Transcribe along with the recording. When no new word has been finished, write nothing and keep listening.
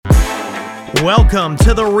Welcome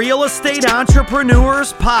to the Real Estate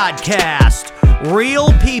Entrepreneurs Podcast.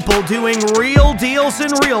 Real people doing real deals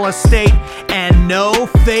in real estate and no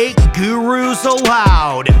fake gurus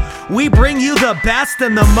allowed. We bring you the best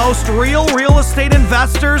and the most real estate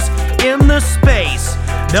investors in the space.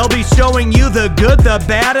 They'll be showing you the good, the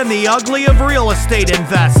bad, and the ugly of real estate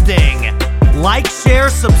investing. Like, share,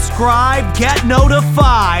 subscribe, get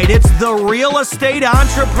notified. It's the Real Estate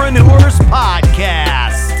Entrepreneurs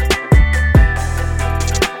Podcast.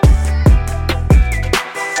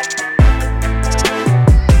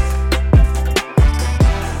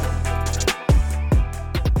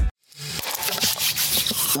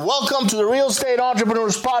 Welcome to the Real Estate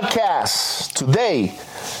Entrepreneurs Podcast. Today,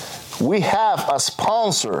 we have a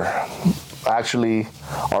sponsor. Actually,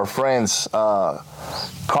 our friends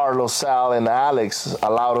Carlos, Sal, and Alex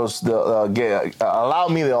allowed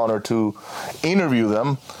me the honor to interview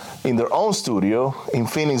them in their own studio in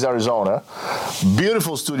Phoenix, Arizona.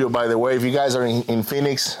 Beautiful studio, by the way. If you guys are in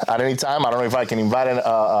Phoenix at any time, I don't know if I can invite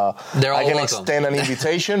I can extend an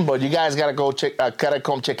invitation, but you guys gotta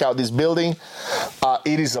come check out this building.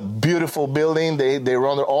 It is a beautiful building. They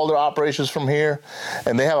run all their operations from here,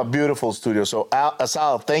 and they have a beautiful studio. So,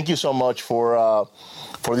 Sal, thank you so much for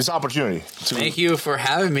this opportunity. Thank you for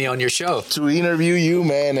having me on your show. To interview you,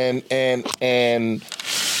 man, and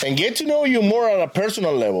get to know you more on a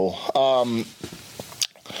personal level. A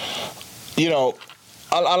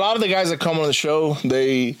lot of the guys that come on the show,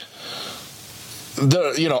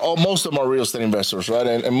 most of them are real estate investors, right?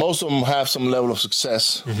 And most of them have some level of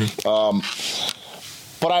success. Mm-hmm.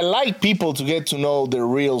 But I like people to get to know the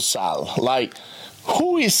real Sal. Like,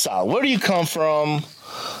 who is Sal? Where do you come from?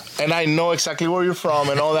 And I know exactly where you're from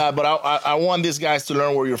and all that, but I want these guys to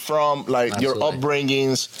learn where you're from, like Absolutely. Your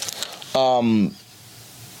upbringings.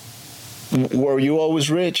 Were you always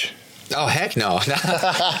rich? Oh, heck no.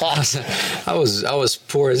 I was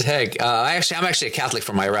poor as heck. I'm actually a Catholic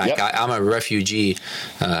from Iraq. Yep. I'm a refugee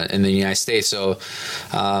in the United States. So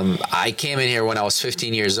I came in here when I was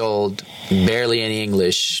 15 years old, barely any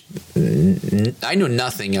English. I knew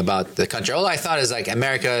nothing about the country. All I thought is like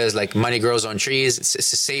America is like money grows on trees. It's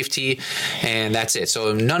a safety, and that's it.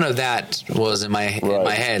 So none of that was in my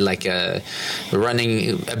head, like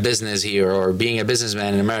running a business here or being a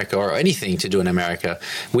businessman in America or anything to do in America.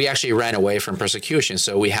 We actually ran away from persecution,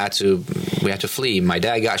 so we had to flee. My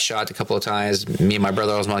dad got shot a couple of times. Me and my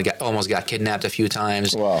brother almost got kidnapped a few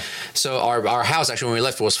times. Wow. So our house actually when we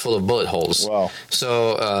left was full of bullet holes. Wow.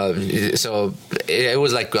 So it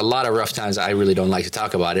was like a lot of rough times. I really don't like to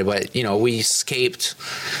talk about it, but we escaped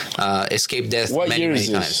death many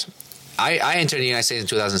times. I entered the United States in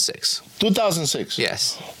 2006. 2006?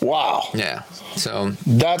 Yes. Wow. Yeah. So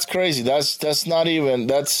that's crazy. That's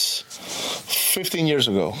 15 years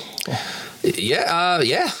ago. Yeah,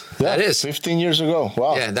 that is 15 years ago.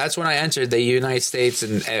 Wow. Yeah, that's when I entered the United States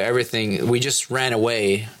and everything. We just ran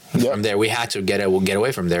away from there. We had to get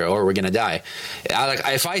away from there, or we're gonna die.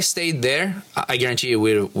 If I stayed there, I guarantee you,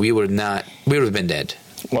 we would have been dead.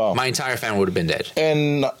 Wow. My entire family would have been dead.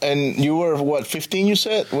 And you were what, 15? You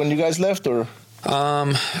said when you guys left, or?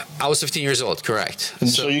 I was 15 years old, correct.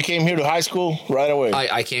 So you came here to high school right away?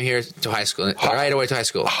 I came here to high school, right away to high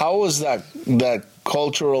school. How was that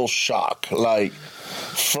cultural shock? Like,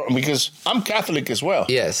 because I'm Catholic as well.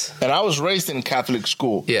 Yes. And I was raised in Catholic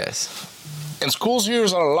school. Yes. And schools here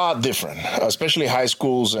are a lot different, especially high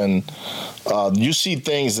schools, and you see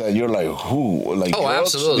things that you're like, who? Like, oh,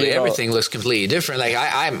 absolutely. Everything looks completely different. Like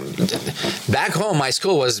I'm back home, my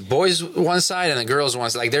school was boys one side and the girls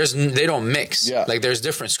one side. Like they don't mix. Yeah. Like there's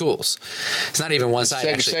different schools. It's not even one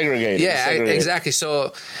side. Segregated. Yeah, exactly.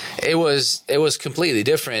 So it was completely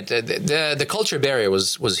different. The culture barrier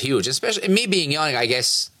was huge, especially me being young. I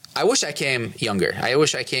guess I wish I came younger. I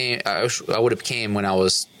wish I would have came when I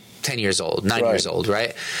was 10 years old, 9 years old,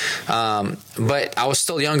 right? But I was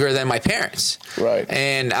still younger than my parents. Right.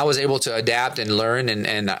 And I was able to adapt and learn,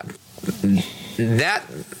 and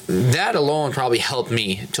that alone probably helped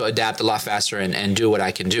me to adapt a lot faster and do what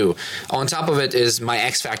I can do. On top of it is my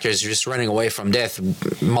X factor is just running away from death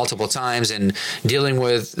multiple times and dealing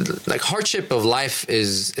with like hardship of life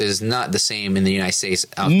is not the same in the United States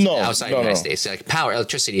outside the United States. Like power,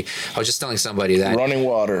 electricity. I was just telling somebody that running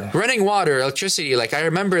water, electricity. Like I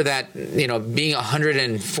remember that being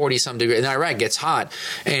 140 some degree in Iraq gets hot,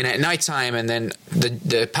 and at nighttime, and then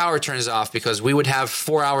the power turns off because we would have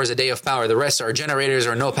 4 hours a day of power. The rest are generators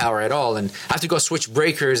or no power. power at all, and I have to go switch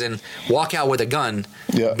breakers and walk out with a gun,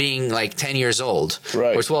 being like 10 years old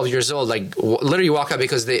or 12 years old, like literally walk out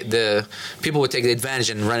because the people would take the advantage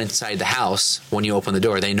and run inside the house when you open the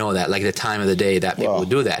door. They know that, like the time of the day that people would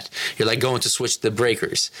do that. You're like going to switch the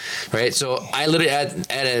breakers, right? So I literally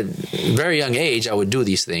at a very young age, I would do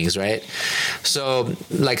these things, right? So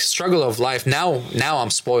like struggle of life. Now I'm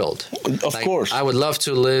spoiled. Of course, I would love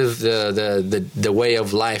to live the way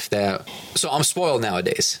of life that. So I'm spoiled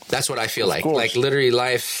nowadays. That's what I feel like. Like literally,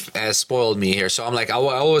 life has spoiled me here. So I'm like, I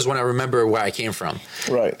always want to remember where I came from.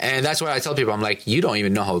 Right. And that's why I tell people, I'm like, you don't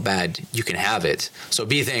even know how bad you can have it. So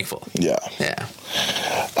be thankful. Yeah. Yeah.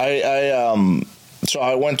 So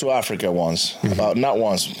I went to Africa once, not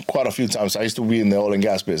once, quite a few times. I used to be in the oil and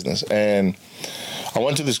gas business, and I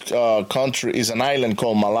went to this country. It's an island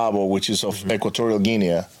called Malabo, which is of Equatorial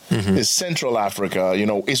Guinea. It's Central Africa. You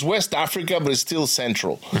know, it's West Africa, but it's still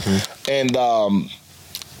Central. And I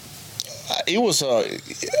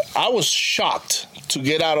was shocked to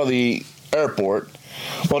get out of the airport.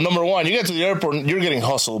 Well, number one, you get to the airport, you're getting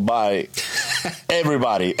hustled by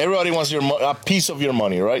everybody. Everybody wants a piece of your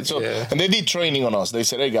money, right? So, and they did training on us. They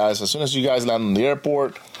said, hey, guys, as soon as you guys land on the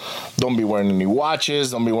airport, don't be wearing any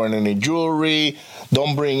watches, don't be wearing any jewelry,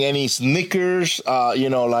 don't bring any Snickers,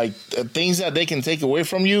 like things that they can take away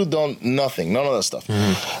from you, nothing, none of that stuff.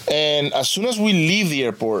 And as soon as we leave the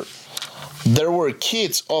airport, there were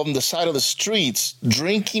kids on the side of the streets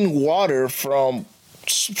drinking water from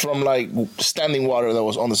like standing water that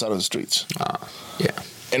was on the side of the streets.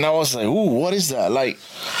 And I was like, ooh, what is that? Like,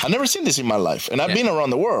 I've never seen this in my life. And I've been around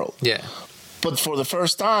the world. But for the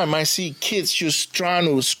first time, I see kids just trying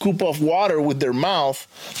to scoop off water with their mouth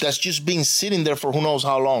that's just been sitting there for who knows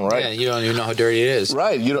how long, right? Yeah, you don't even know how dirty it is.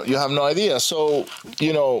 Right, you have no idea. So,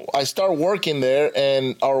 I start working there,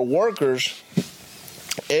 and our workers,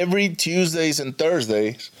 every Tuesdays and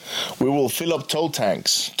Thursdays, we will fill up tow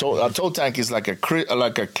tanks. A tow tank is like a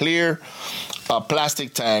clear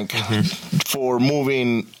plastic tank for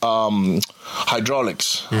moving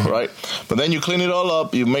hydraulics, right? But then you clean it all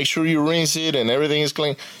up. You make sure you rinse it and everything is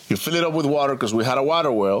clean. You fill it up with water because we had a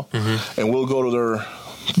water well, and we'll go to their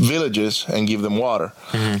villages and give them water.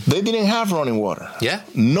 They didn't have running water.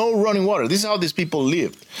 No running water. This is how these people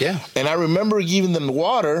lived. And I remember giving them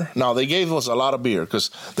water. Now, they gave us a lot of beer because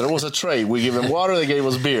there was a trade. We gave them water, they gave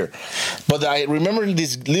us beer. But I remember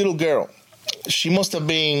this little girl. She must have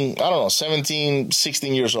been, 17,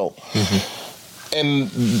 16 years old.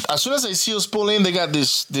 And as soon as they see us pull in, they got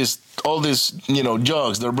all these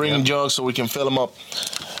jugs. They're bringing jugs so we can fill them up.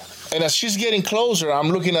 And as she's getting closer, I'm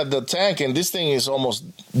looking at the tank, and this thing is almost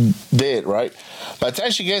dead, right? By the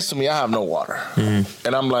time she gets to me, I have no water.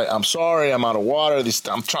 And I'm like, I'm sorry, I'm out of water.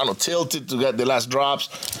 I'm trying to tilt it to get the last drops.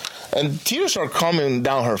 And tears are coming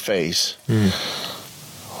down her face.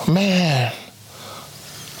 Man,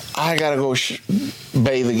 I got to go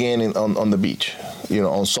bathe again on the beach,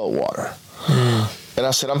 on salt water. And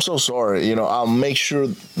I said, I'm so sorry. I'll make sure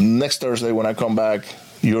next Thursday when I come back,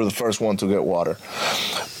 you're the first one to get water.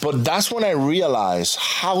 But that's when I realized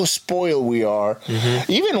how spoiled we are.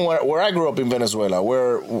 Even where I grew up in Venezuela,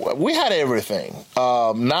 where we had everything.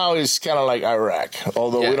 Now it's kind of like Iraq,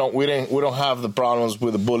 although we don't have the problems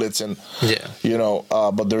with the bullets and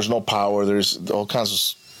but there's no power. There's all kinds of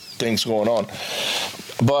things going on.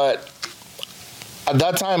 But at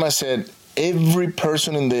that time, I said every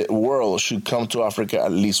person in the world should come to Africa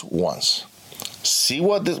at least once. See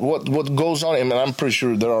what goes on. I mean, I'm pretty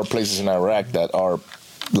sure there are places in Iraq that are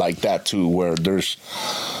like that too, where there's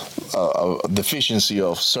a deficiency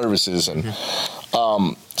of services, and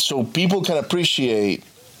so people can appreciate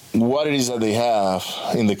what it is that they have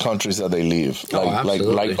in the countries that they live,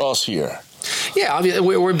 like us here. Yeah, obviously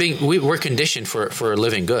we're conditioned for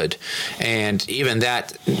living good, and even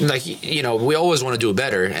that, we always want to do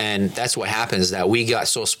better, and that's what happens. That we got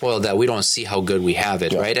so spoiled that we don't see how good we have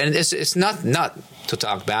it, right? And it's not to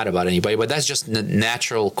talk bad about anybody, but that's just the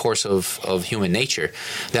natural course of human nature,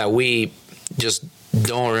 that we just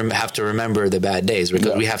don't have to remember the bad days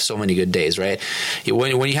because we have so many good days, right?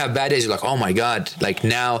 When you have bad days, you're like, oh my God, like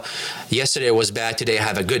now, yesterday was bad, today I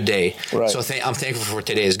have a good day. Right. So I'm thankful for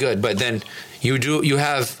today is good. But then you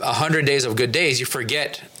have 100 days of good days, you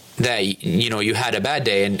forget that you had a bad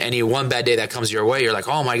day, and any one bad day that comes your way, you're like,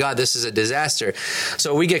 oh my God, this is a disaster.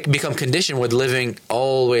 So we become conditioned with living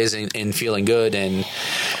always in feeling good, and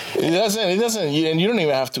it doesn't, and you don't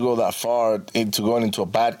even have to go that far into going into a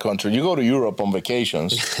bad country. You go to Europe on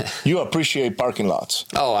vacations, you appreciate parking lots.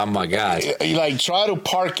 Oh my God. Like, try to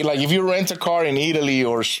park, like if you rent a car in Italy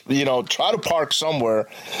or, try to park somewhere.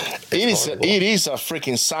 It is a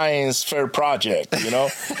freaking science fair project,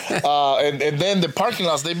 and then the parking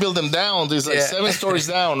lots, they build them down. There's like 7 stories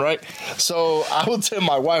down, right? So I would tell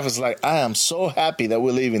my wife, it's like, I am so happy that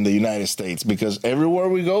we live in the United States, because everywhere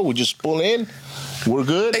we go, we just pull in. We're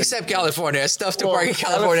good. Except California. It's tough to park in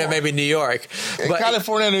California, maybe New York. But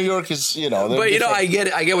California and New York is, But, I get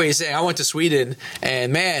it. I get what you're saying. I went to Sweden,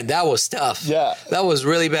 and, man, that was tough. Yeah. That was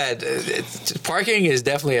really bad. Parking is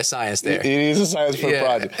definitely a science there. It is a science for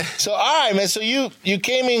project. So, all right, man. So, you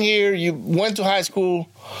came in here. You went to high school,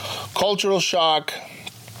 cultural shock,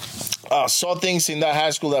 saw things in that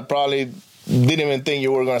high school that probably didn't even think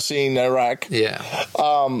you were going to see in Iraq. Yeah.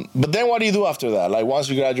 But then what do you do after that? Like, once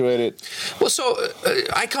you graduated? Well, so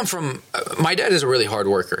I come from, my dad is a really hard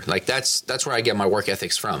worker. Like, that's where I get my work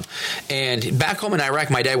ethics from. And back home in Iraq,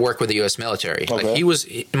 my dad worked with the U.S. military. Okay.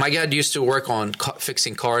 Like, my dad used to work on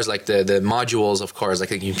fixing cars, like the modules of cars, like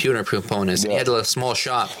the computer components. Yeah. He had a small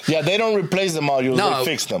shop. Yeah, they don't replace the modules, they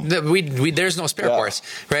fix them. There's no spare parts,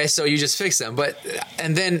 right? So you just fix them.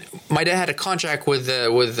 And then my dad had a contract with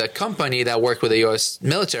a company that worked with the U.S.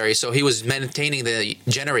 military, so he was maintaining the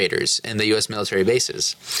generators in the U.S. military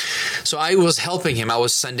bases. So I was helping him. I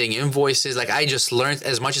was sending invoices. Like, I just learned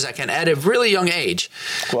as much as I can at a really young age.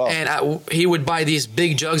 Wow. And he would buy these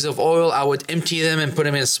big jugs of oil. I would empty them and put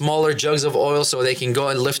them in smaller jugs of oil so they can go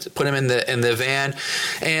and put them in the van,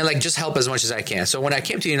 and like just help as much as I can. So when I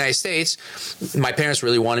came to the United States, my parents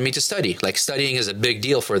really wanted me to study. Like, studying is a big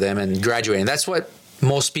deal for them, and graduating. That's what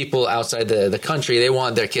most people outside the country, they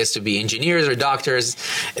want their kids to be engineers or doctors.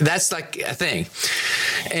 That's like a thing.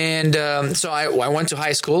 And so I went to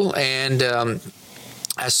high school, and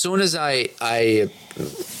as soon as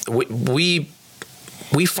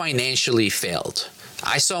we financially failed.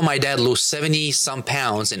 I saw my dad lose 70-some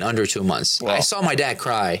pounds in under 2 months. Wow. I saw my dad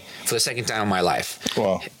cry for the second time in my life.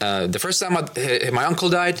 Wow. The first time my uncle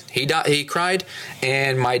died, he cried,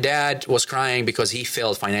 and my dad was crying because he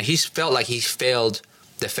failed financially. He felt like he failed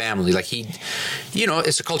the family. Like,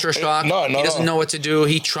 it's a culture shock. He doesn't know what to do.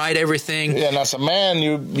 He tried everything. Yeah, and as a man,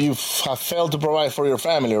 you have failed to provide for your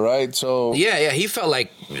family, right? So he felt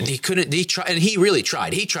like he couldn't. He tried, and he really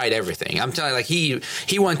tried. He tried everything. I'm telling you, like,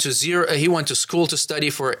 he went to school to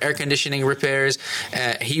study for air conditioning repairs.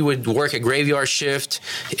 He would work a graveyard shift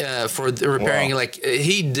for the repairing. Wow. Like,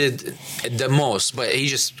 he did the most, but he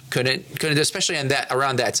just couldn't, especially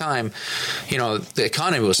around that time. The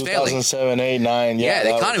economy was failing. 2007, 8, 9.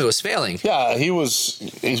 Yeah. The economy was failing. Yeah, it was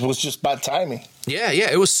just bad timing. Yeah,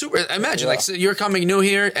 it was super. Imagine, like, so you're coming new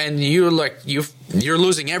here, and you're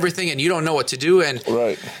losing everything, and you don't know what to do, and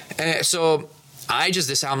right. So I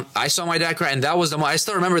saw my dad cry, and that was I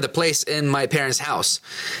still remember the place in my parents' house.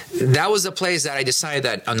 That was the place that I decided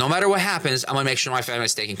that no matter what happens, I'm gonna make sure my family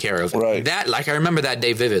is taken care of. Right. I remember that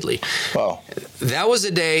day vividly. Wow. That was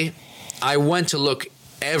the day I went to look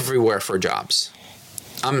everywhere for jobs.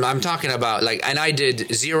 I'm talking about, like, and I did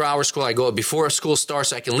 0-hour school. I go before school starts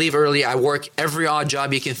so I can leave early. I work every odd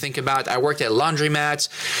job you can think about. I worked at laundromats.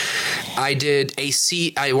 I did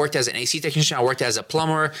AC. I worked as an AC technician. I worked as a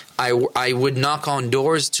plumber. I would knock on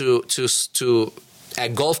doors to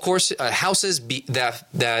at golf course houses that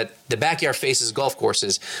the backyard faces golf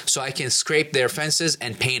courses, so I can scrape their fences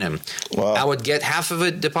and paint them. Wow. I would get half of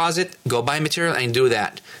a deposit, go buy material, and do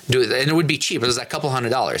that, and it would be cheap. It was like a couple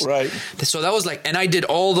 $100. Right. So that was like, and I did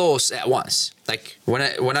all those at once. Like,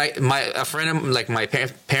 a friend of, like, my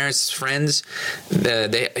parents' friends,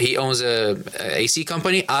 he owns a AC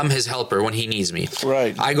company. I'm his helper when he needs me.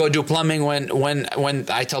 Right. I go do plumbing when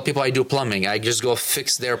I tell people I do plumbing. I just go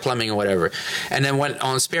fix their plumbing or whatever. And then when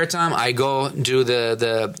on spare time, I go do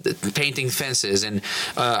the painting fences, and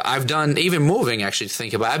I've done even moving. Actually, to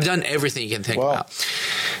think about, I've done everything you can think about,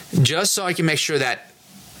 just so I can make sure that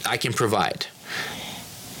I can provide.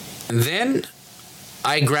 Then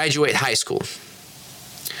I graduate high school.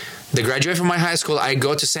 To graduate from my high school, I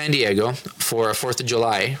go to San Diego for a 4th of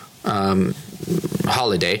July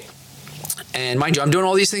holiday. And mind you, I'm doing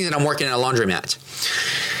all these things, and I'm working at a laundromat.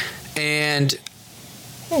 And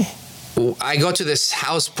I go to this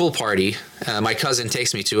house pool party my cousin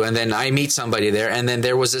takes me to, and then I meet somebody there, and then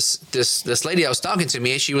there was this lady that was talking to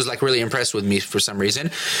me, and she was like really impressed with me for some reason.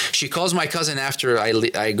 She calls my cousin after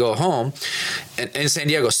I go home, in San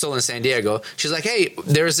Diego, still in San Diego. She's like, hey,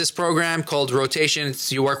 there's this program called Rotation.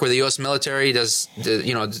 You work with the U.S. military. There's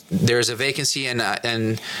a vacancy,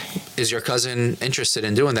 and is your cousin interested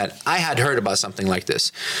in doing that? I had heard about something like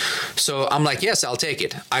this, so I'm like, yes, I'll take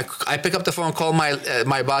it. I pick up the phone, call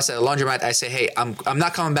my boss at a laundromat. I say, hey, I'm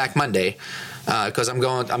not coming back Monday because I'm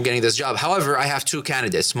getting this job. However, I have 2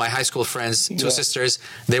 candidates, my high school friends, 2 sisters.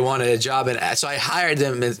 They wanted a job, and so I hired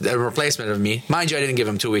them as a replacement of me. Mind you, I didn't give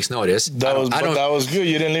them 2 weeks notice. That was good.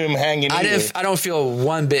 You didn't leave them hanging. I don't feel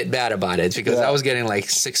one bit bad about it because I was getting like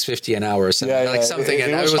 $6.50 an hour or something. Something.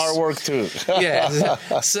 It was hard work too. Yeah.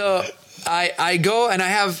 So I go and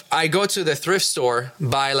I go to the thrift store,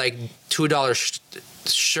 buy like $2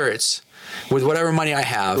 shirts with whatever money I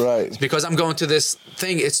have, right? Because I'm going to this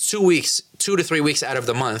thing. It's 2 to 3 weeks out of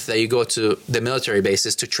the month that you go to the military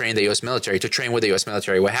bases to train the U.S. military, to train with the U.S.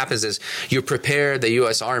 military. What happens is you prepare the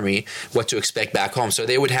U.S. Army what to expect back home. So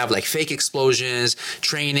they would have like fake explosions,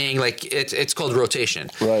 training, like it's called rotation.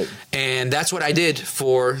 Right. And that's what I did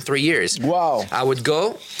for 3 years. Wow. I would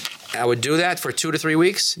do that for 2 to 3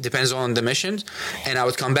 weeks, depends on the mission, and I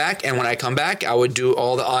would come back. And when I come back, I would do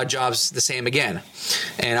all the odd jobs the same again,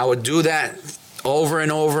 and I would do that over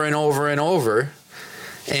and over and over and over.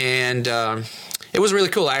 And it was really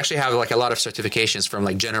cool. I actually have like a lot of certifications from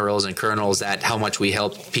like generals and colonels that how much we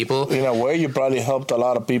help people. In a way, you probably helped a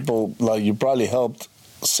lot of people. Like you probably helped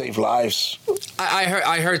save lives.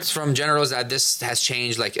 I heard from generals that this has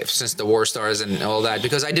changed like since the war stars and all that,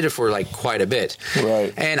 because I did it for like quite a bit.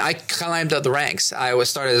 Right. And I climbed up the ranks. I was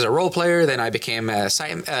started as a role player, then I became a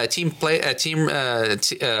team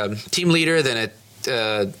leader, then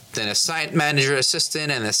a site manager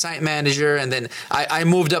assistant and a site manager, and then I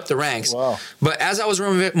moved up the ranks. Wow. But as I was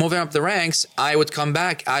moving up the ranks, I would come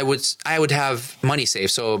back, I would have money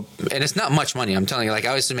saved. So, and it's not much money, I'm telling you. Like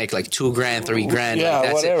I used to make like $2,000, $3,000. Yeah, like,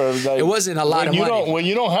 that's whatever. It. Like, it wasn't a lot of money. When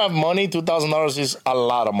you don't have money, $2,000 is a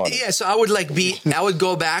lot of money. Yeah, so I would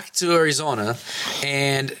go back to Arizona,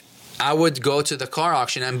 and I would go to the car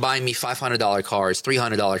auction and buy me $500 cars,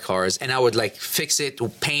 $300 cars, and I would like fix it,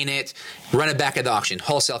 paint it, run it back at the auction,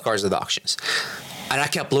 wholesale cars at the auctions. And I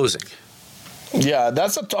kept losing. Yeah,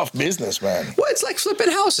 that's a tough business, man. Well, it's like flipping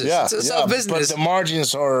houses. Yeah, it's a tough business. But the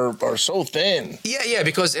margins are so thin. Yeah,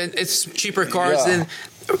 because it's cheaper cars than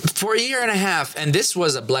for a year and a half, and this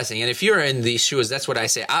was a blessing. And if you're in these shoes, that's what I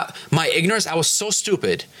say. My ignorance, I was so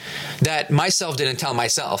stupid that I didn't tell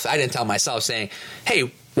myself saying,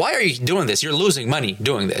 hey, why are you doing this? You're losing money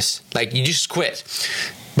doing this. Like, you just quit.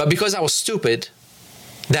 But because I was stupid,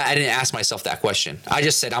 that I didn't ask myself that question. I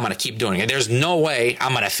just said, I'm going to keep doing it. There's no way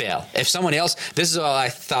I'm going to fail. If somebody else, this is all I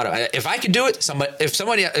thought of. If I could do it, if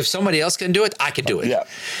somebody else can do it, I could do it. Yeah.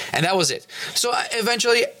 And that was it. So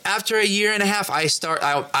eventually, after a year and a half, I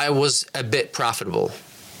was a bit profitable.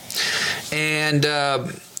 And,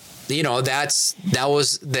 that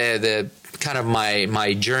was the kind of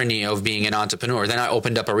my journey of being an entrepreneur. Then I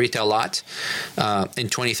opened up a retail lot in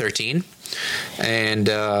 2013, and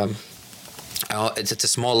it's a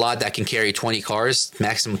small lot that can carry 20 cars,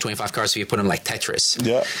 maximum 25 cars if you put them like Tetris.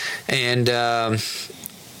 Yeah. And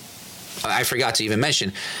I forgot to even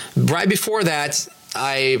mention, right before that,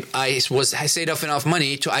 I saved up enough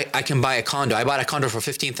money to I can buy a condo. I bought a condo for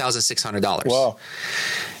 $15,600. Wow.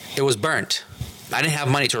 It was burnt. I didn't have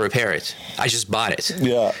money to repair it. I just bought it.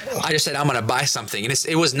 Yeah. I just said, I'm going to buy something. And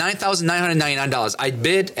it was $9,999.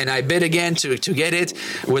 I bid again to get it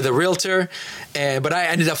with a realtor. But I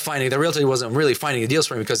ended up finding the realtor wasn't really finding the deals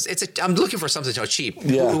for me because I'm looking for something so cheap.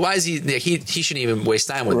 Yeah. Why is he shouldn't even waste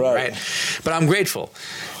time with me, right? But I'm grateful.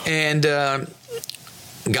 And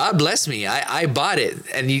God bless me. I bought it.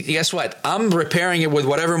 And guess what? I'm repairing it with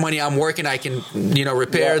whatever money I'm working. I can,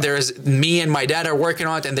 repair. Yeah. There's me and my dad are working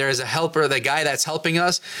on it. And there's a helper, the guy that's helping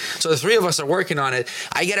us. So the three of us are working on it.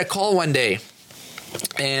 I get a call one day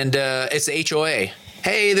and it's the HOA.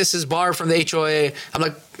 Hey, this is Barb from the HOA. I'm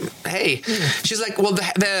like, hey. She's like, well,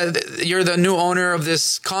 you're the new owner of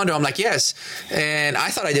this condo. I'm like, yes. And I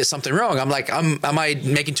thought I did something wrong. I'm like, am I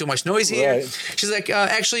making too much noise here? Right. She's like,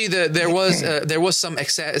 actually, there was some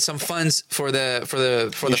funds for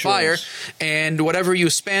the fire, and whatever you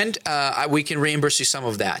spend, we can reimburse you some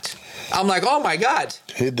of that. I'm like, oh my God,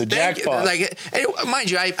 hit the jackpot. Like, mind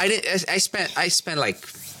you, I spent like,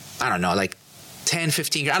 I don't know, like 10,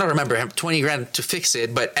 15, I don't remember, 20 grand to fix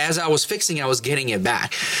it. But as I was fixing, I was getting it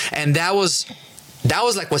back. And that was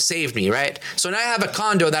like what saved me, right? So now I have a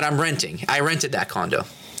condo that I'm renting. I rented that condo.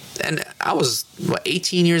 and I was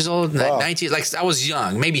 18 years old, Wow. 19, like I was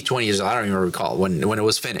young, maybe 20 years old. I don't even recall when it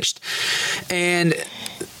was finished. And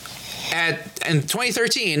in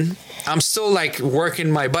 2013, I'm still like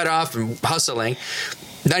working my butt off and hustling,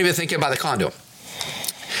 not even thinking about the condo.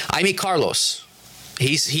 I meet Carlos.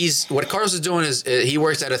 He's what Carlos is doing is he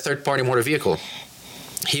works at a third-party motor vehicle.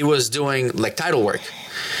 He was doing like title work.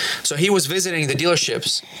 So he was visiting the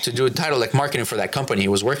dealerships to do title, like marketing for that company he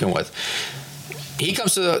was working with. He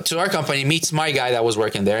comes to our company, meets my guy that was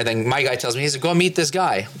working there. Then my guy tells me, he said, go meet this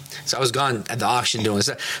guy. So I was gone at the auction doing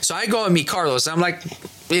stuff. So I go and meet Carlos. I'm like,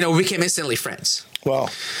 we became instantly friends. Wow.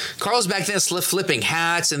 Carlos back then flipping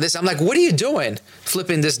hats and this. I'm like, what are you doing?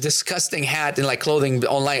 Flipping this disgusting hat and like clothing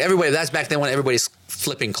online. Everybody, that's back then when everybody's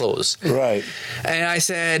flipping clothes. Right. And I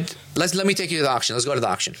said, let me take you to the auction. Let's go to the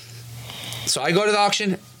auction. So I go to the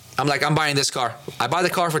auction. I'm like, I'm buying this car. I buy the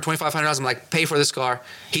car for $2,500. I'm like, pay for this car.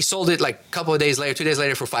 He sold it like a couple of days later, 2 days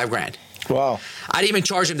later for $5,000. Wow. I didn't even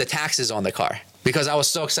charge him the taxes on the car because I was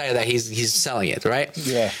so excited that he's selling it, right?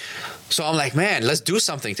 Yeah. So I'm like, man, let's do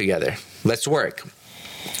something together. Let's work.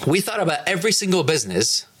 We thought about every single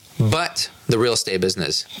business but the real estate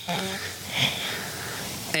business.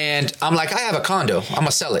 And I'm like, I have a condo. I'm going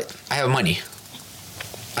to sell it. I have money.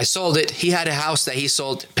 I sold it. He had a house that he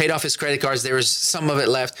sold, paid off his credit cards. There was some of it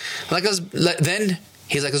left. Then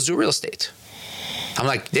he's like, let's do real estate. I'm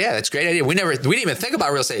like, yeah, that's a great idea. We didn't even think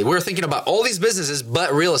about real estate. We were thinking about all these businesses,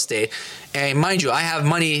 but real estate. And mind you, I have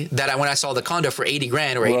money that when I sold the condo for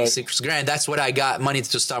 $80,000 or $86,000, that's what I got money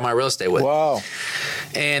to start my real estate with. Wow.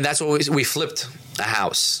 And that's what we flipped a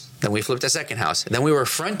house. Then we flipped a second house. And then we were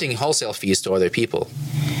fronting wholesale fees to other people.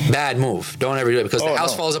 Bad move. Don't ever do it because the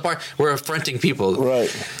house falls apart. We're fronting people.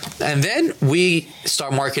 Right. And then we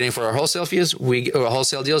start marketing for our wholesale fees.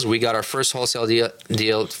 Wholesale deals. We got our first wholesale deal,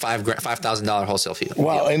 $5,000 wholesale fee.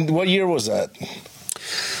 Wow. Deal. And what year was that?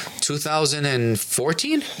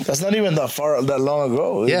 2014. That's not even that long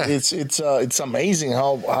ago. Yeah. It's amazing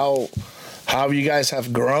how you guys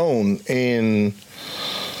have grown in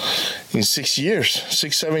 6 years,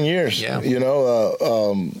 7 years. Yeah.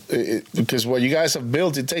 Because what you guys have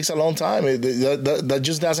built, it takes a long time. That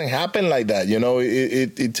just doesn't happen like that.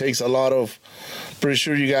 It takes a lot of. Pretty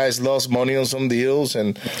sure you guys lost money on some deals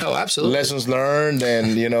and absolutely lessons learned,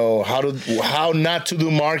 and how not to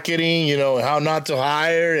do marketing, how not to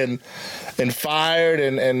hire and fired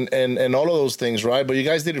and all of those things, right? But you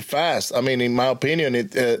guys did it fast. I mean, in my opinion,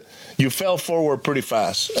 you fell forward pretty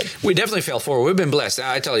fast. We definitely fell forward. We've been blessed.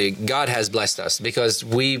 I tell you, God has blessed us because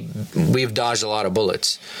we've dodged a lot of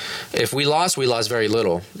bullets. If we lost very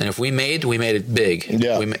little, and if we made it big.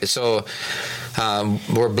 Yeah.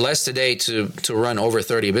 We're blessed today to run over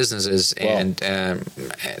 30 businesses, wow. and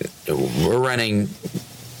we're running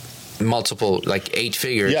multiple, like 8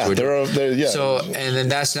 figures. Yeah, yeah. So, and then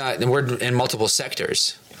that's not. We're in multiple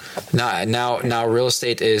sectors. Now, real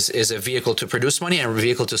estate is a vehicle to produce money and a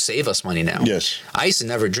vehicle to save us money now. Yes. I used to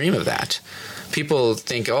never dream of that. People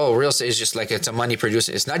think, real estate is just like it's a money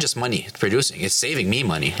producing. It's not just money producing. It's saving me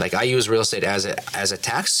money. Like I use real estate as a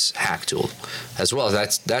tax hack tool, as well.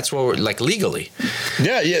 That's what we're like legally.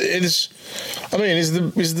 Yeah. It is. I mean, it's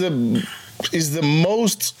the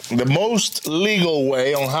most legal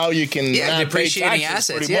way on how you can depreciating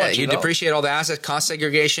assets. Yeah, you depreciate all the assets, cost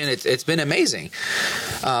segregation. It's been amazing.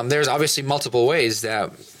 There's obviously multiple ways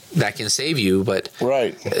that can save you, but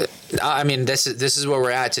right. I mean, this is where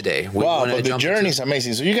we're at today. Wow, but the journey is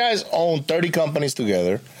amazing. So you guys own 30 companies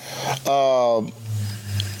together.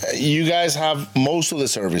 You guys have most of the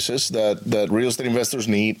services that real estate investors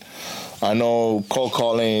need. I know cold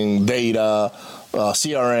calling, data,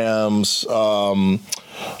 CRMs.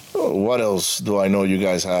 What else do I know you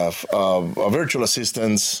guys have? Virtual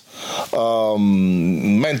assistants,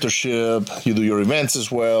 mentorship. You do your events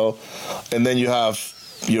as well. And then you have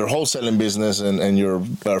your wholesaling business and your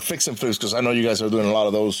fix and flips, because I know you guys are doing a lot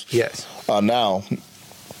of those now.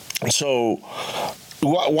 So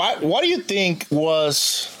what do you think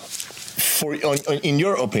was, in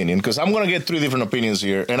your opinion, because I'm going to get 3 different opinions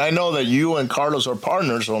here, and I know that you and Carlos are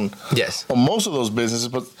partners on most of those businesses,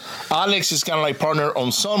 but Alex is kind of like partner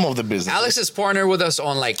on some of the businesses. Alex is partner with us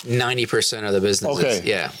on like 90% of the businesses. Okay.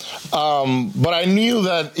 Yeah. But I knew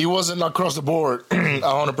that it wasn't across the board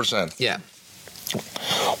 100%. Yeah.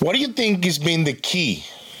 What do you think has been the key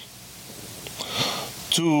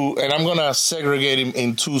to, and I'm going to segregate him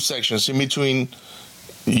in 2 sections, in between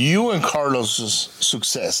you and Carlos's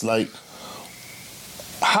success? Like,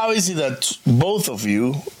 how is it that both of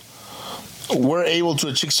you were able to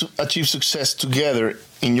achieve success together,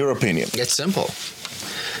 in your opinion? It's simple.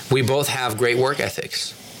 We both have great work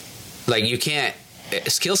ethics. Like, you can't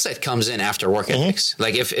skill set comes in after work ethics.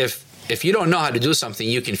 Like if you don't know how to do something,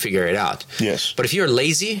 you can figure it out. Yes. But if you're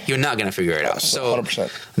lazy, you're not going to figure it out. So 100%.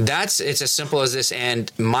 It's as simple as this.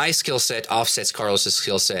 And my skill set offsets Carlos's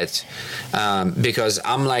skill set because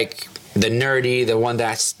I'm like the nerdy, the one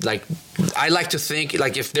that's like, I like to think,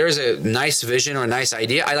 like if there's a nice vision or a nice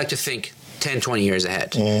idea, I like to think 10, 20 years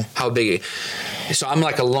ahead. How big. So I'm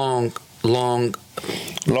like a long-term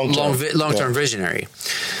visionary.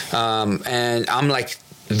 And I'm like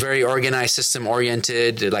very organized, system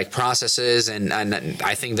oriented, like processes, and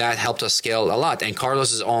I think that helped us scale a lot. And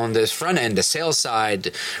Carlos is on the front end, the sales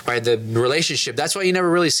side, right? The relationship. That's why you never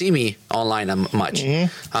really see me online much,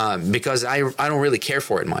 because I don't really care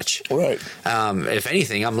for it much. Right. If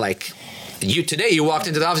anything, I'm like, you walked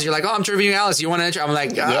into the office, you're like, oh, I'm interviewing Alice, you want to enter? I'm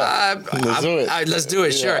like, let's do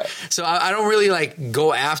it, sure. So I don't really like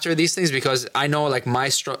go after these things because I know like my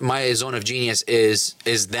zone of genius is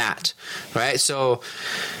that, right? So,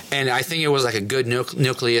 and I think it was like a good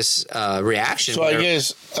nucleus reaction. So I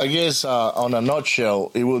guess on a nutshell,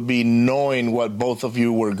 it would be knowing what both of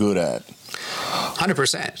you were good at.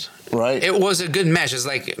 100%. Right. It was a good match. It's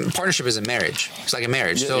like partnership is a marriage. It's like a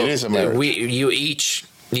marriage. So it is a marriage.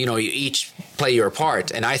 You each play your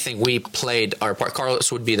part, and I think we played our part.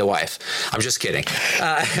 Carlos would be the wife. I'm just kidding.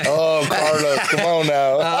 Oh, Carlos, come on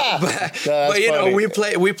now. But you know,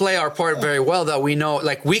 we play our part very well. That we know,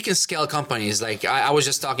 like we can scale companies. Like I was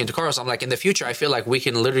just talking to Carlos. I'm like, in the future, I feel like we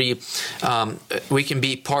can literally, we can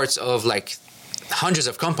be parts of like hundreds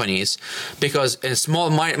of companies because in small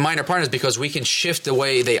minor partners because we can shift the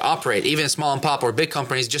way they operate. Even small and pop or big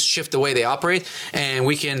companies just shift the way they operate, and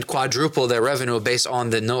we can quadruple their revenue based on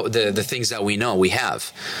the things that we know we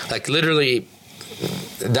have. Like literally,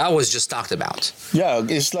 that was just talked about. Yeah,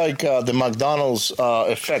 it's like the McDonald's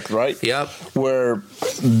effect, right? Yep. Where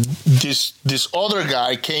this other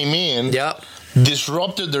guy came in. Yep.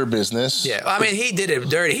 Disrupted their business. Yeah, I mean, he did it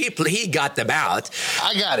dirty. He got them out.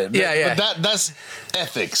 I got it. Yeah. But that's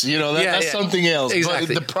ethics. You know, that's something else.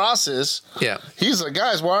 Exactly. But the process. Yeah. He's like,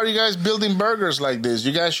 guys, why are you guys building burgers like this?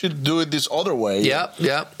 You guys should do it this other way.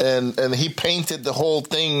 Yep. And he painted the whole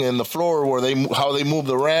thing in the floor where how they moved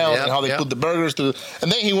around and how they put the burgers to. And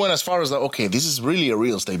then he went as far as like, okay, this is really a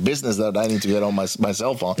real estate business that I need to get on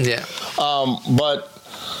myself on. Yeah. But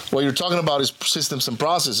what you're talking about is systems and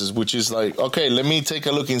processes, which is like, okay, let me take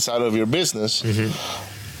a look inside of your business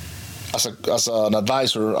as an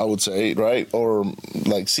advisor, I would say, right? Or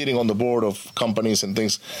like sitting on the board of companies and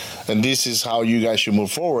things. And this is how you guys should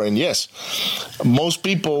move forward. And yes, most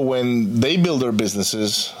people, when they build their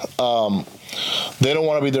businesses, they don't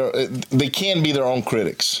want to be they can't be their own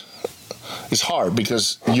critics. It's hard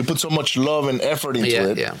because you put so much love and effort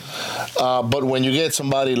into it. Yeah. But when you get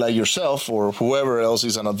somebody like yourself or whoever else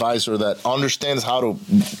is an advisor that understands how to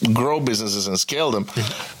grow businesses and scale them,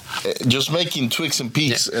 just making tweaks and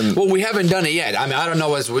peaks. Yeah. And well, we haven't done it yet. I mean, I don't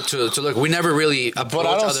know to look. We never really approach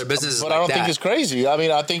other businesses. But I don't think it's crazy. I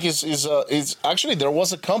mean, I think it's actually there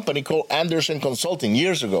was a company called Anderson Consulting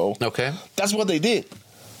years ago. Okay, that's what they did.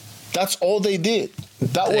 That's all they did.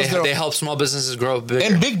 They help small businesses grow bigger.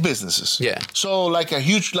 And big businesses. Yeah. So like a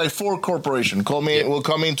huge, like Ford Corporation will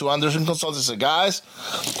come into Anderson Consulting and say, guys,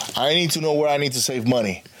 I need to know where I need to save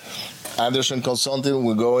money. Anderson Consulting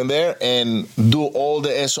will go in there and do all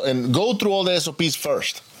the go through all the SOPs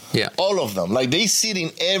first. Yeah. All of them. Like they sit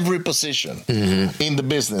in every position in the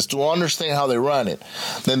business to understand how they run it.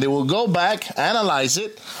 Then they will go back, analyze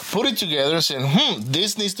it, put it together, and say,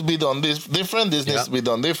 this needs to be done different, this needs to be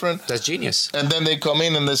done different. That's genius. And then they come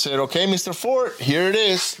in and they say, okay, Mr. Ford, here it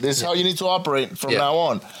is. This is how you need to operate from now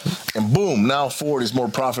on. And boom, now Ford is more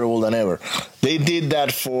profitable than ever. They did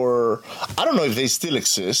that for, I don't know if they still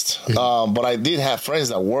exist, but I did have friends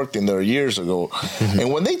that worked in there years ago.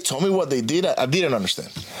 And when they told me what they did, I didn't understand.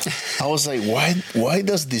 I was like, why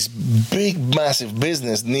does this big, massive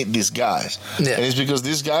business need these guys? Yeah. And it's because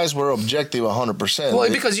these guys were objective 100%. Well,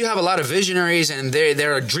 because you have a lot of visionaries and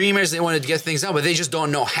they're dreamers. They want to get things done, but they just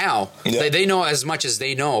don't know how. Yeah. They know as much as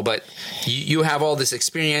they know, but you have all this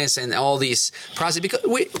experience and all these processes. Because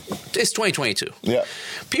it's 2022. Yeah.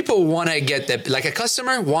 People want to get like a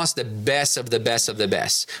customer wants the best of the best of the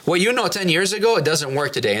best. What 10 years ago, it doesn't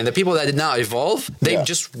work today. And the people that did not evolve, they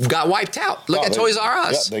just got wiped out. Look at Toys R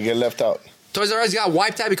Us. Yeah, they get left out. Toys R Us got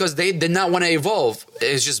wiped out because they did not want to evolve.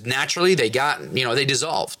 It's just naturally they got, they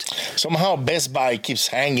dissolved. Somehow Best Buy keeps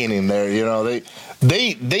hanging in there.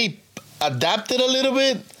 They adapted a little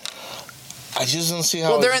bit, I just don't see how.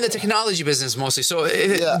 Well, they're in the technology business mostly, so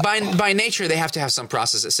by nature they have to have some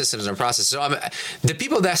processes, systems and processes. So the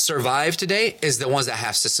people that survive today is the ones that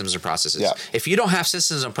have systems and processes. Yeah. If you don't have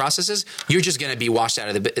systems and processes, you're just going to be washed out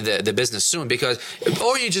of the business soon,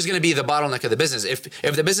 or you're just going to be the bottleneck of the business. If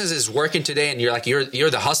the business is working today and you're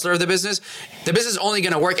the hustler of the business is only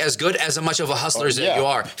going to work as good as much of a hustler as you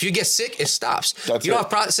are. If you get sick, it stops. You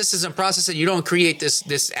don't have systems and processes. You don't create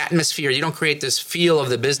this atmosphere. You don't create this feel of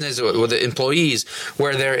the business or the employees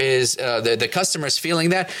where there is the customers feeling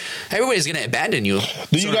that everybody's going to abandon you.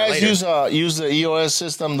 Do you guys use the EOS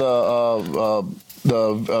system, the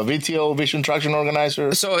VTO, Vision Traction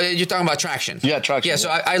Organizer? So you're talking about Traction? Yeah, Traction. Yeah, so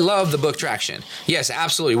I love the book Traction. Yes,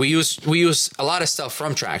 absolutely. We use a lot of stuff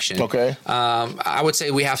from Traction. Okay. I would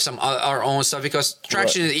say we have some our own stuff because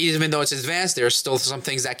Traction, even though it's advanced, there's still some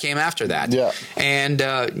things that came after that. Yeah. And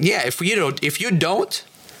if you don't,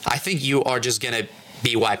 I think you are just going to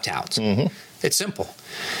be wiped out. Mm-hmm. It's simple.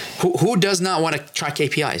 Who does not want to track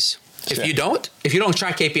KPIs? If you don't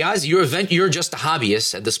track KPIs, you're just a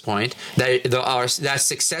hobbyist at this point that's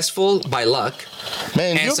successful by luck.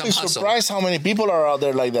 Man, you'll be surprised how many people are out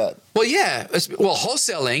there like that. Well, yeah. Well,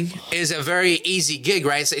 wholesaling is a very easy gig,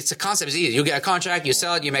 right? It's a concept. It's easy. You get a contract, you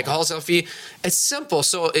sell it, you make a wholesale fee. It's simple.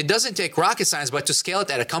 So it doesn't take rocket science, but to scale it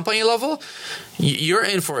at a company level, you're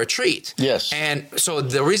in for a treat. Yes. And so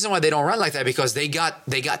the reason why they don't run like that because they got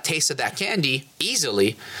taste of that candy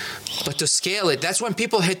easily, but to scale it, that's when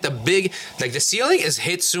people hit the big, like the ceiling is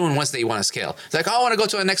hit soon once they want to scale. It's like, I want to go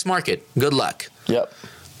to the next market. Good luck. Yep.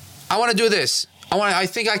 I want to do this. I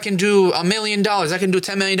think I can do $1 million. I can do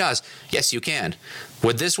 $10 million. Yes, you can.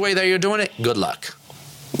 With this way that you're doing it, good luck.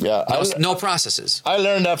 Yeah. No processes. I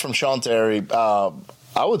learned that from Sean Terry. I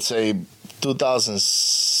would say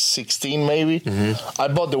 2016 maybe. Mm-hmm. I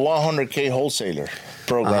bought the 100K wholesaler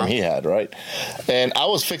program he had, right? And I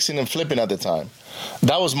was fixing and flipping at the time.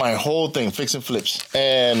 That was my whole thing, fix and flips.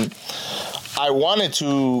 And I wanted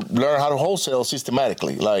to learn how to wholesale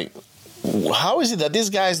systematically. Like, how is it that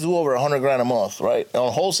these guys do over $100,000 a month, right,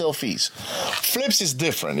 on wholesale fees? Flips is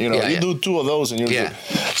different, you do 2 of those and you're good.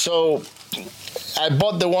 So I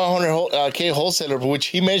bought the 100K wholesaler, which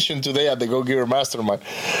he mentioned today at the Go Giver Mastermind.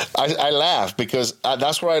 I laughed because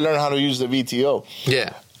that's where I learned how to use the VTO.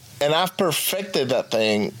 Yeah. And I've perfected that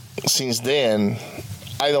thing since then.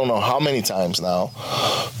 I don't know how many times now,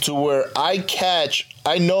 to where I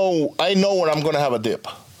know when I'm going to have a dip.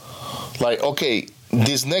 Like, okay,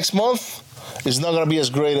 this next month is not going to be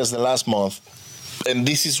as great as the last month. And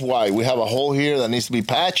this is why. We have a hole here that needs to be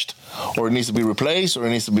patched, or it needs to be replaced, or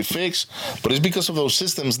it needs to be fixed. But it's because of those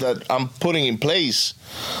systems that I'm putting in place,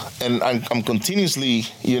 and I'm continuously,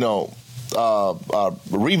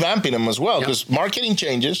 revamping them as well, because marketing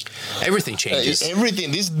changes. Everything changes. Everything.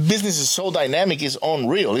 This business is so dynamic. It's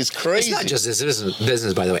unreal. It's crazy. It's not just this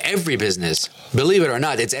business, by the way. Every business, believe it or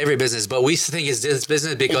not, it's every business. But we think it's this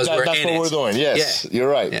business because we're in it. That's what we're doing. Yes, you're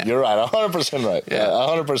right. Yeah. You're right. 100% right. Yeah,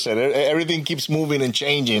 100%. Everything keeps moving and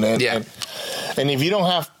changing. And if you don't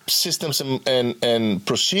have systems and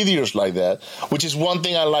procedures like that, which is one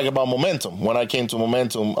thing I like about Momentum. When I came to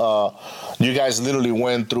Momentum, you guys literally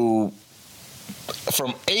went through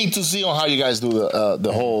from A to Z on how you guys do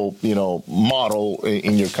the whole model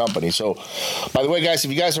in your company. So, by the way, guys,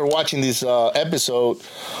 if you guys are watching this episode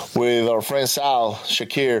with our friend Sal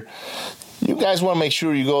Shakir, you guys want to make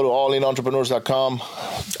sure you go to allinentrepreneurs.com.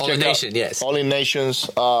 All in Nation, yes. All in Nations,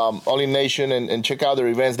 All in Nation, and check out their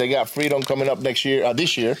events. They got Freedom coming up this year.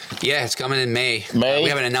 Yeah, it's coming in May. We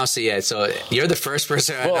haven't announced it yet, so you're the first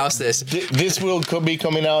person to announce this. This could be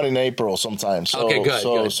coming out in April sometime. So, okay,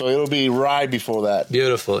 good. So it'll be right before that.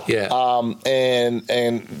 Beautiful, yeah.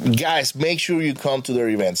 And guys, make sure you come to their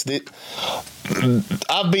events.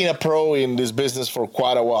 I've been a pro in this business for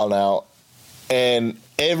quite a while now, and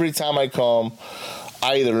every time I come,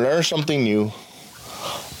 I either learn something new,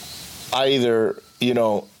 I either,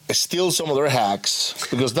 steal some of their hacks,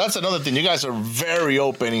 because that's another thing. You guys are very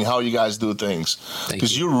open in how you guys do things,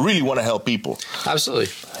 because you really want to help people. Absolutely.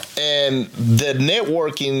 And the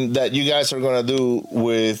networking that you guys are going to do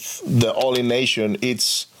with the All In Nation,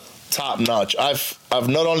 it's top notch. I've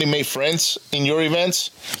not only made friends in your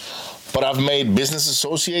events, but I've made business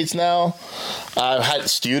associates now. I've had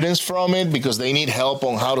students from it because they need help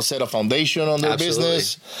on how to set a foundation on their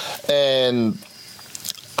business. And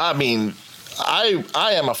I mean, I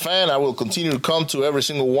am a fan. I will continue to come to every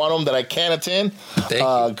single one of them that I can attend.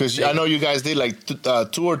 Because I know you guys did like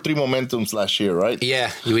 2 or 3 Momentums last year, right?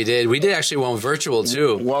 Yeah, we did. We did actually one virtual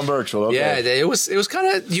too. One virtual, okay. Yeah, it was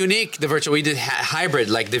kind of unique. The virtual, we did hybrid.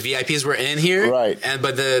 Like the VIPs were in here, right?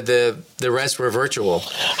 But the rest were virtual.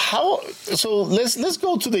 So let's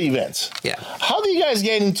go to the events. Yeah. How did you guys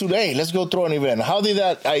get into today? Let's go through an event. How did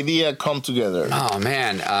that idea come together? Oh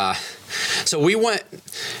man. So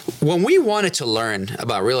when we wanted to learn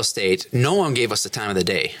about real estate, no one gave us the time of the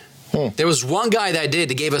day. There was one guy that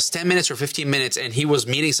gave us 10 minutes or 15 minutes, and he was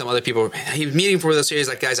meeting some other people. He was meeting for the series,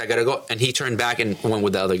 like, guys, I got to go. And he turned back and went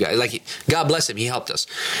with the other guy. Like, God bless him, he helped us.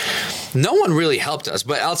 No one really helped us,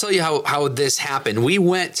 but I'll tell you how this happened. We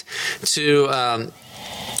went to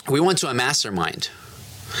a mastermind,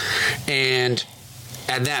 and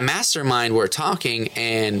at that mastermind, we're talking,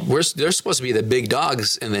 and they're supposed to be the big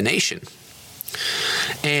dogs in the nation.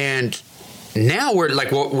 And now we're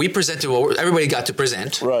like, we presented everybody got to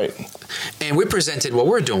present. Right. And we presented what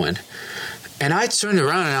we're doing. And I turned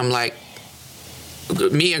around and I'm like,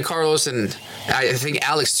 me and Carlos and I think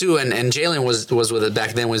Alex too, and Jalen was with it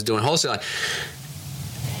back then, was doing wholesale.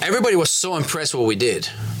 Everybody was so impressed with what we did.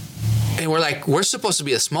 And we're like, we're supposed to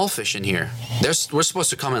be a small fish in here. We're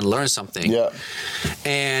supposed to come and learn something. Yeah.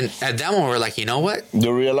 And at that moment, we're like, you know what?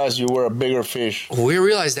 You realized you were a bigger fish. We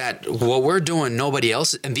realized that what we're doing, nobody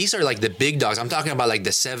else. And these are like the big dogs. I'm talking about like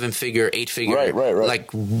the 7-figure, 8-figure, right.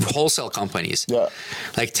 like wholesale companies. Yeah.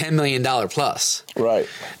 Like $10 million plus. Right.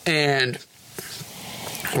 And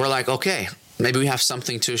we're like, okay, maybe we have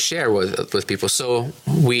something to share with people. So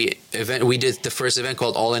we did the first event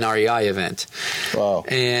called All In REI event. Wow.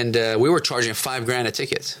 And we were charging $5,000 a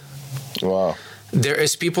ticket. Wow. There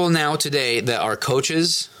is people now today that are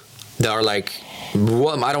coaches that are like,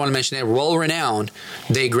 well, I don't want to mention it, world-renowned.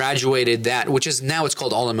 They graduated that, which is now it's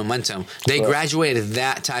called All In Momentum. They graduated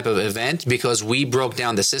that type of event because we broke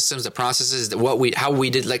down the systems, the processes, how we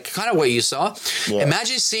did, like kind of what you saw. Yeah.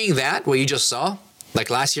 Imagine seeing that, what you just saw, like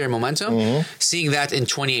last year in Momentum, seeing that in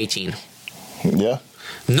 2018. Yeah.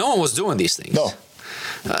 No one was doing these things. No.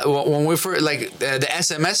 When we first, like the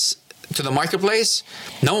SMS to the marketplace,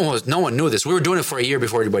 no one knew this. We were doing it for a year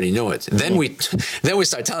before anybody knew it. Then we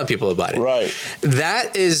started telling people about it. Right.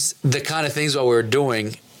 That is the kind of things what we're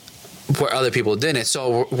doing where other people didn't.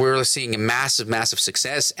 So we're seeing a massive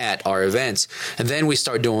success at our events. And then we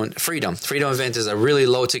start doing Freedom. Freedom event is a really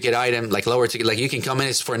low ticket item, like lower ticket. Like you can come in,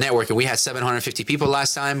 it's for networking. We had 750 people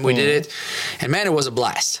last time we did it. And man, it was a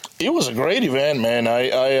blast. It was a great event, man. I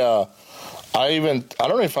don't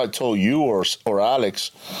know if I told you or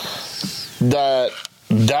Alex that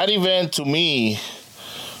event to me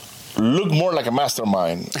looked more like a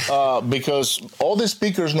mastermind because all the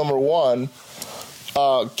speakers, number one,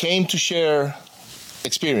 came to share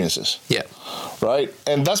experiences. Yeah. Right?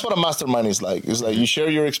 And that's what a mastermind is like. It's like you share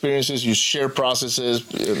your experiences, you share processes.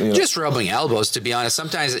 Just rubbing elbows, to be honest.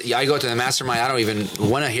 Sometimes I go to the mastermind, I don't even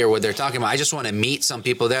want to hear what they're talking about. I just want to meet some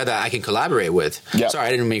people there that I can collaborate with. Yeah. Sorry, I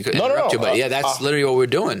didn't mean to interrupt you, but that's literally what we're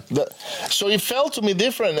doing. So it felt to me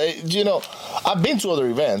different. I've been to other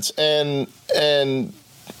events, and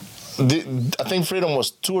I think Freedom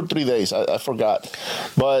was 2 or 3 days. I forgot,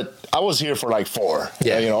 but I was here for like 4.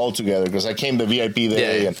 All together because I came the VIP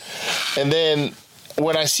day, and then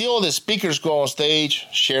when I see all the speakers go on stage,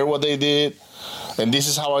 share what they did, and this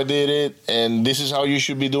is how I did it, and this is how you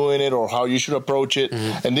should be doing it, or how you should approach it,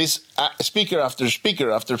 and this speaker after speaker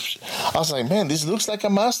after, I was like, man, this looks like a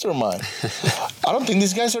mastermind. I don't think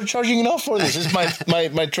these guys are charging enough for this. This is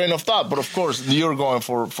my train of thought. But of course, you're going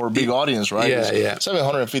for a big audience, right? Yeah.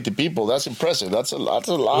 750 people. That's impressive. That's a lot.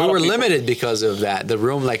 We were limited because of that. The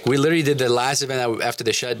room, like we literally did the last event after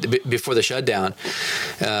before the shutdown,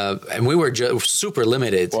 and we were super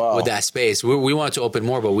limited with that space. We wanted to open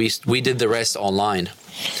more, but we did the rest online.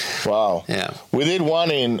 Wow. Yeah. We did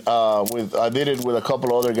one I did it with a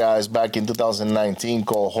couple other guys back in 2019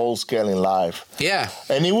 called Wholesaling Live. Yeah.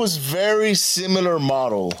 And it was very similar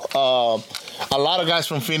model. A lot of guys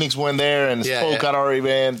from Phoenix went there and spoke at our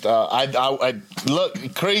event. I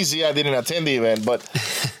look crazy. I didn't attend the event,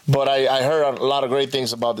 but I heard a lot of great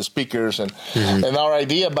things about the speakers and our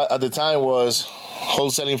idea at the time was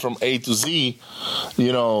wholesaling from A to Z,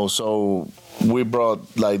 so we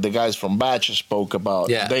brought like the guys from Batch spoke about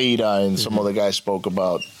data and some other guys spoke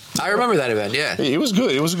about. I remember that event, yeah. It was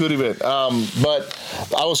good. It was a good event. But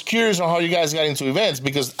I was curious on how you guys got into events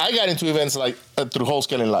because I got into events like through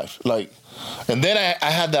Wholesaling Live. And then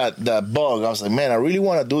I had that bug. I was like, man, I really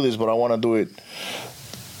want to do this, but I want to do it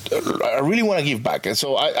I really want to give back. And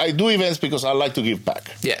so I do events because I like to give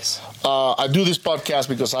back. Yes. I do this podcast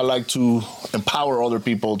because I like to empower other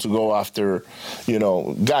people to go after,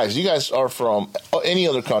 guys, you guys are from any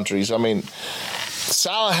other countries. I mean,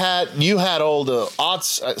 Sal you had all the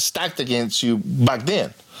odds stacked against you back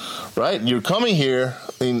then, right? You're coming here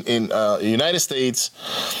in United States.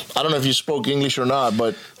 I don't know if you spoke English or not,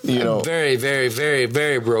 but very, very, very,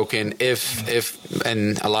 very broken. If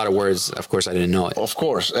and a lot of words, of course, I didn't know it. Of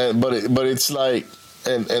course, but it's like,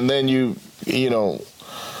 and then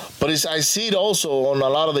but I see it also on a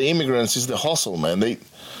lot of the immigrants is the hustle, man.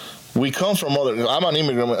 We come from I'm an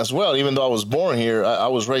immigrant as well, even though I was born here. I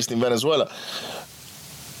was raised in Venezuela.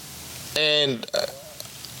 And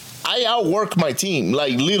I outwork my team,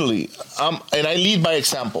 like literally. And I lead by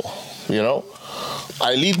example,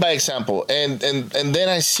 I lead by example. And then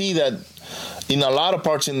I see that in a lot of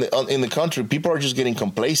parts in the country, people are just getting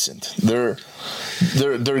complacent. They're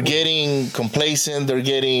getting complacent. They're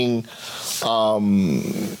getting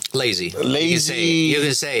lazy. You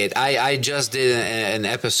can say it. I just did an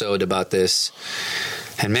episode about this,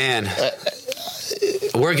 and man,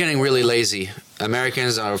 we're getting really lazy.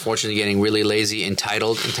 Americans are unfortunately getting really lazy.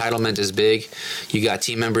 Entitlement is big. You got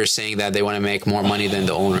team members saying that they want to make more money than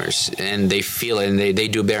the owners, and they feel it, and they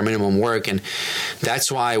do bare minimum work, and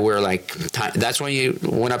that's why that's why you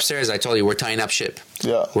went upstairs. I told you we're tying up ship.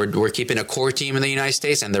 Yeah, we're keeping a core team in the United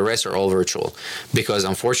States, and the rest are all virtual, because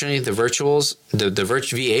unfortunately the virtual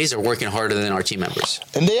VAs are working harder than our team members,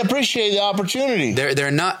 and they appreciate the opportunity. They're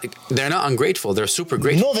not ungrateful. They're super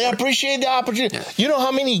grateful. No, they appreciate the opportunity. Yeah. You know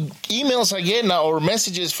how many emails I get now or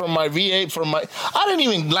messages from my VA I don't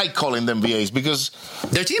even like calling them VAs because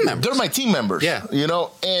they're team members. They're my team members. Yeah,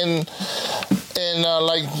 and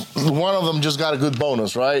like one of them just got a good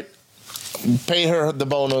bonus, right? Pay her the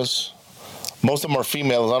bonus. Most of them are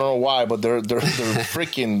females. I don't know why, but they're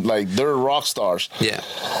freaking like they're rock stars. Yeah.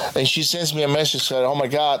 And she sends me a message said, "Oh my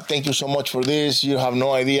God, thank you so much for this. You have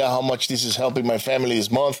no idea how much this is helping my family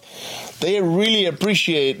this month." They really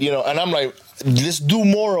appreciate, and I'm like, let's do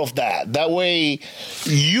more of that. That way,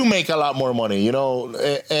 you make a lot more money, And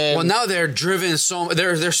well, now they're driven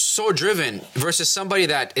they're so driven versus somebody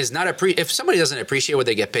that is not if somebody doesn't appreciate what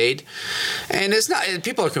they get paid, and it's not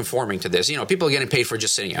people are conforming to this. People are getting paid for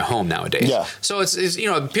just sitting at home nowadays. Yeah. So it's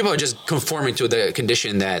people are just conforming to the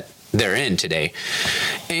condition that they're in today,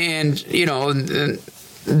 and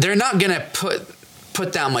they're not gonna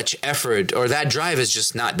put that much effort, or that drive is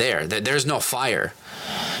just not there. There's no fire.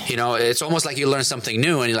 It's almost like you learn something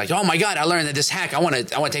new and you're like, oh my God, I learned this hack. I want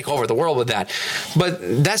to take over the world with that.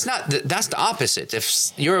 But that's the opposite.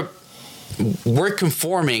 If we're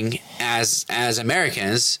conforming as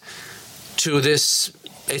Americans to this,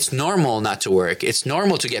 it's normal not to work. It's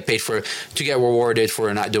normal to get paid to get rewarded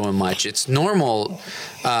for not doing much. It's normal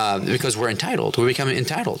because we're entitled. We're becoming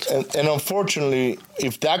entitled. And unfortunately,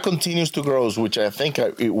 if that continues to grow, which I think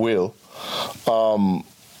it will,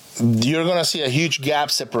 you're going to see a huge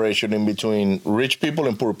gap separation in between rich people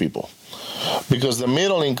and poor people. Because the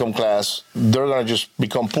middle income class, they're going to just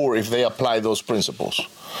become poor if they apply those principles.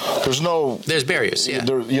 There's barriers, yeah.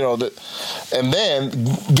 And then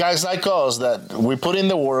guys like us that we put in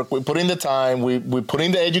the work, we put in the time, we put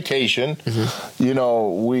in the education,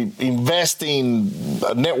 we invest in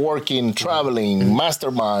networking, traveling,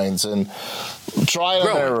 masterminds, and trial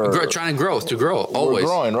and error. Trying to grow, always. We're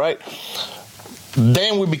growing, right?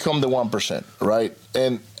 Then we become the 1%, right?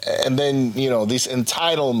 And then this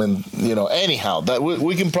entitlement, anyhow that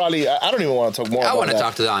we can probably. I don't even want to talk more. I want to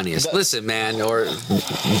talk to the audience. Listen, man, or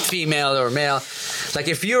female or male, like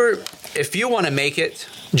if you want to make it,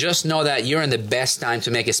 just know that you're in the best time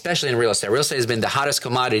to make it, especially in real estate. Real estate has been the hottest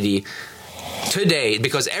commodity today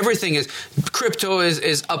because everything is crypto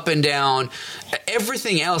is up and down.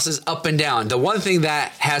 Everything else is up and down. The one thing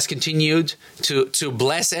that has continued to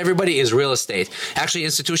bless everybody is real estate. Actually,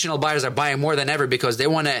 institutional buyers are buying more than ever because they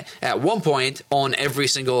want to, at one point, own every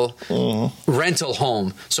single rental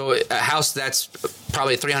home. So a house that's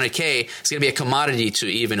probably $300K is going to be a commodity to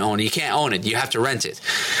even own. You can't own it. You have to rent it.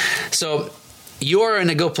 So you're in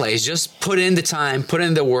a good place. Just put in the time, put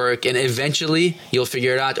in the work, and eventually you'll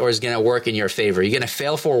figure it out, or it's going to work in your favor. You're going to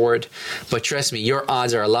fail forward, but trust me, your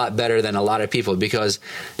odds are a lot better than a lot of people because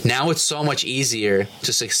now it's so much easier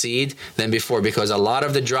to succeed than before because a lot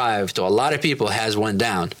of the drive to a lot of people has went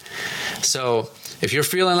down. So if you're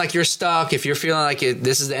feeling like you're stuck, if you're feeling like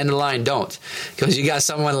this is the end of the line, don't. Because you got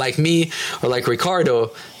someone like me or like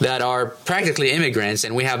Ricardo that are practically immigrants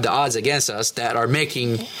and we have the odds against us that are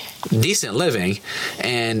making decent living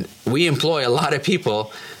and we employ a lot of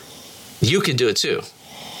people. You can do it too.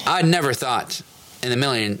 I never thought in a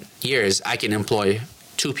million years I can employ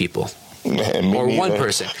 2 people. Man, or neither. 1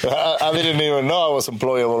 person. I didn't even know I was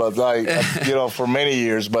employable, for many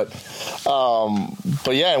years. But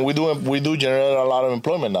yeah, and we do generate a lot of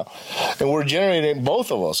employment now, and we're generating,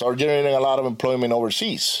 both of us are generating a lot of employment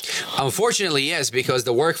overseas. Unfortunately, yes, because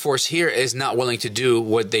the workforce here is not willing to do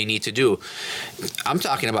what they need to do. I'm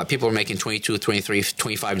talking about people are making $22, $23,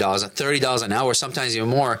 $25, $30 an hour, sometimes even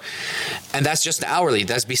more, and that's just hourly.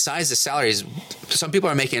 That's besides the salaries. Some people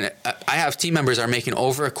are making. I have team members are making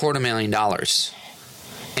over $250,000,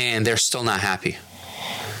 and they're still not happy.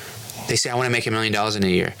 They say, I want to make $1 million in a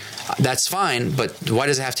year. That's fine, but why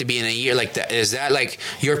does it have to be in a year like that? Is that like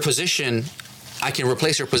your position? I can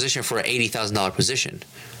replace your position for an $80,000 position.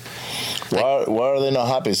 Why are they not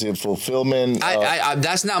happy? Is it fulfillment?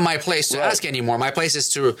 That's not my place to ask anymore. My place is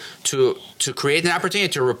to create an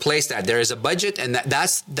opportunity to replace that. There is a budget, and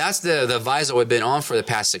that's the advice that we've been on for the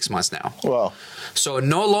past 6 months now. Wow. So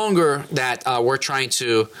no longer that we're trying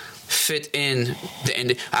to fit in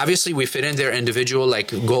obviously we fit in their individual like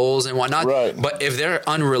goals and whatnot, right. But if they're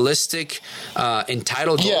unrealistic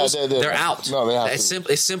entitled goals, they're out. No, they have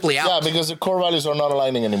it's simply out. Yeah, because the core values are not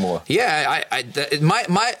aligning anymore. Yeah,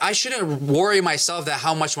 I shouldn't worry myself that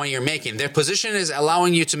how much money you're making. Their position is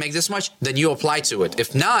allowing you to make this much, then you apply to it.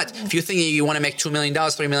 If not, if you think you want to make $2 million,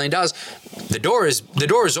 $3 million, the door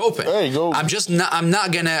is open. Hey, go. I'm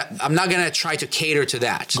not gonna try to cater to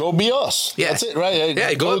that. Go be us. Yeah. That's it, right? Hey,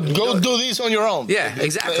 yeah, go do this on your own. Yeah,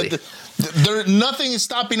 exactly. Nothing is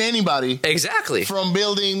stopping anybody from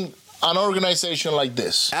building an organization like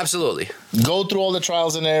this. Absolutely. Go through all the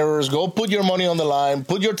trials and errors. Go put your money on the line.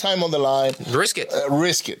 Put your time on the line. Risk it.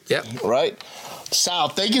 Risk it. Yep. Right? Sal,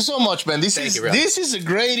 thank you so much, man. This is a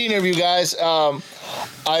great interview, guys.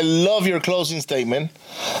 I love your closing statement.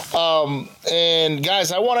 And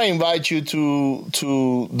guys, I want to invite you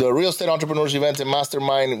to the Real Estate Entrepreneurs Event and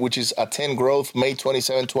Mastermind, which is Attend Growth, May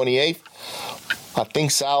 27th, 28th. I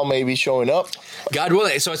think Sal may be showing up. God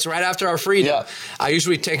willing. So it's right after our freedom. Yeah. I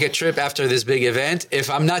usually take a trip after this big event. If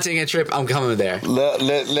I'm not taking a trip, I'm coming there.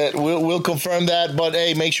 We'll confirm that. But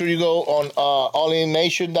hey, make sure you go on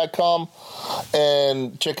allinnation.com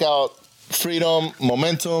and check out Freedom,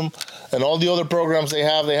 Momentum, and all the other programs they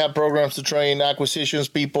have. They have programs to train acquisitions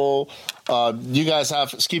people. You guys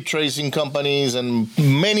have skip tracing companies and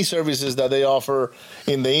many services that they offer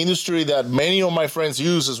in the industry that many of my friends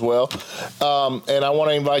use as well. And I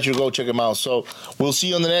want to invite you to go check them out. So we'll see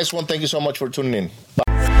you on the next one. Thank you so much for tuning in. Bye.